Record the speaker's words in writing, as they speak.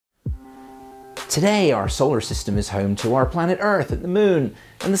Today, our solar system is home to our planet Earth and the Moon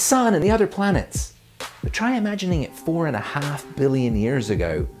and the Sun and the other planets. But try imagining it 4.5 billion years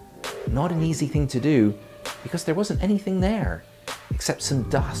ago. Not an easy thing to do because there wasn't anything there except some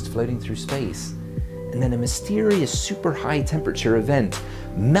dust floating through space. And then a mysterious super high temperature event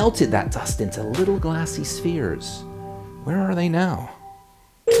melted that dust into little glassy spheres. Where are they now?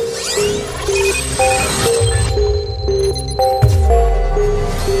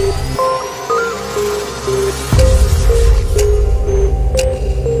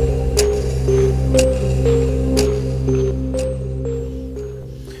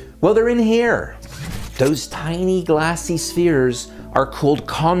 Well, they're in here. Those tiny glassy spheres are called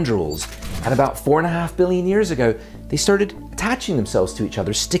chondrules. And about 4.5 billion years ago, they started attaching themselves to each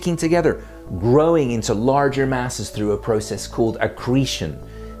other, sticking together, growing into larger masses through a process called accretion.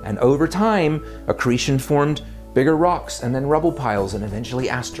 And over time, accretion formed bigger rocks and then rubble piles and eventually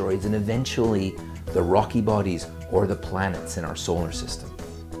asteroids and eventually the rocky bodies or the planets in our solar system.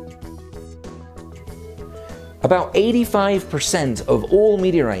 About 85% of all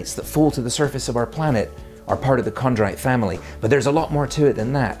meteorites that fall to the surface of our planet are part of the chondrite family, but there's a lot more to it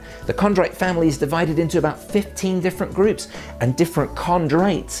than that. The chondrite family is divided into about 15 different groups, and different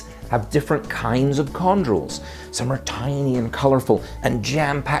chondrites have different kinds of chondrules. Some are tiny and colorful and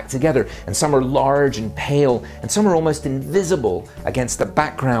jam-packed together, and some are large and pale, and some are almost invisible against the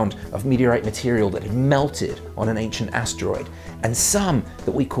background of meteorite material that had melted on an ancient asteroid. And some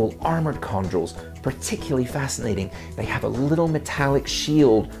that we call armored chondrules, particularly fascinating. They have a little metallic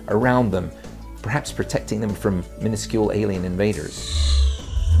shield around them, perhaps protecting them from minuscule alien invaders.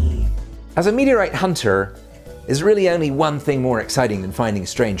 As a meteorite hunter, there's really only one thing more exciting than finding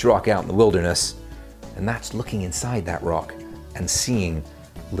strange rock out in the wilderness, and that's looking inside that rock and seeing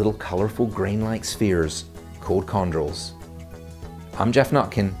little colorful grain-like spheres called chondrules. I'm Geoff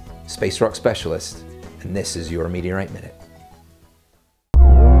Notkin, Space Rock Specialist, and this is your Meteorite Minute.